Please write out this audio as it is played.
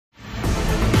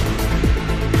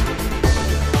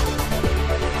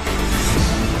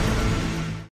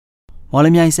မော်လ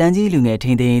မြိုင်စန်းကြီးလူငယ်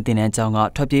ထိန်းသိမ်းရေးတင်နန်းကျောင်းက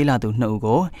ထွက်ပြေးလာသူ2ဦး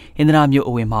ကိုဟင်္ဒရာမြို့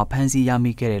အဝင်မှာဖမ်းဆီးရ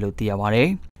မိခဲ့တယ်လို့သိရပါဗျ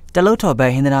။တလုတ်ထော်ဘ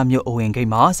က်ဟင်္ဒရာမြို့အဝင်ဂိတ်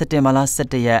မှာစက်တင်ဘာလ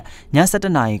17ရက်ည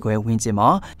7:00နာရီခွဲဝန်းကျင်မှာ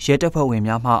ရဲတပ်ဖွဲ့ဝင်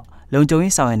များမှလုံခြုံ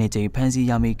ရေးဆောင်ရွက်နေချိန်ဖမ်းဆီး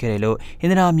ရမိခဲ့တယ်လို့ဟ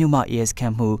င်္ဒရာမြို့မှာ AS ခ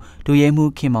န့်မှုဒူရဲမှု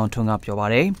ခင်မောင်ထွန်းကပြောပါ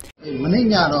တယ်။မနေ့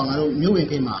ညတော့ငါတို့မြို့ဝင်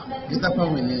ဂိတ်မှာရဲတပ်ဖွဲ့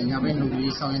ဝင်တွေညပိုင်းလုံခြုံ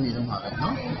ရေးဆောင်ရွက်နေတော့မှာပဲ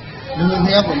နော်။လူငယ်2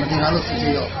ယောက်ကိုမတင်ကားလို့စစ်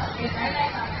ဆေးတော့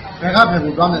ဘယ်ကဘယ်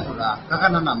ကိုသွားမယ်ဆိုတာက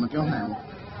နမပြောနိုင်ဘူး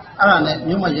။အဲ့ဒါနဲ့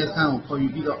မြို့မှာရဲစခန်းကိုခေါ်ယူ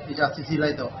ပြီးတော့ဒီကစစ်ဆေးလို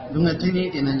က်တော့လူငယ်ထိန်းသိ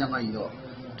မ်းတင်တဲ့ကြောင့်ကြီးတော့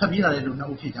ထပ်ပြေးလာတဲ့လူ2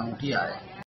ဦးဖြစ်ကြောင်းသိရတယ်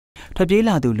။ထွက်ပြေး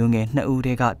လာသူလူငယ်2ဦးတ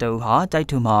ည်းကတအုပ်ဟာတိုက်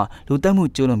ထုမှာလူတက်မှု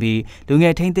ကျူးလွန်ပြီးလူင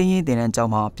ယ်ထိန်းသိမ်းရေးတင်တဲ့ကြော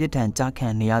င့်မှာပြစ်ဒဏ်ကြခံ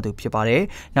နေရသူဖြစ်ပါတယ်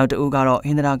။နောက်တအုပ်ကတော့ဟ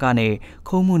င်္ဒရာကနေ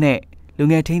ခိုးမှုနဲ့လူ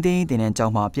ငယ်ထိန်းသိမ်းရေးတင်တဲ့ကြော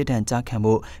င့်မှာပြစ်ဒဏ်ကြခံ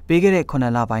ဖို့ပေးခဲ့တဲ့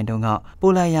9လပိုင်းတုန်းက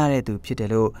ပို့လိုက်ရတဲ့သူဖြစ်တယ်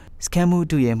လို့စကန်မှု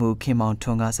ဒူရဲမှုခင်မောင်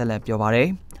ထွန်းကဆက်လက်ပြောပါတယ်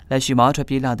။လက်ရှိမှာထွက်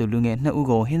ပြေးလာသူလူငယ်2ဦး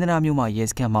ကိုဟင်္ဒရာမြို့မှာရဲ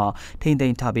စခန်းမှာထိန်းသိ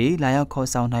မ်းထားပြီးလာရောက်ခေါ်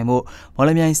ဆောင်နိုင်မှုမော်လ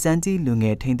မြိုင်စန်းကြီးလူင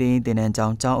ယ်ထိန်းသိမ်းရေးတင်တဲ့ကျော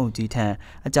င်းအုပ်ကြီးထံ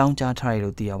အကြောင်းကြားထားတယ်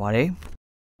လို့သိရပါတယ်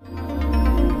။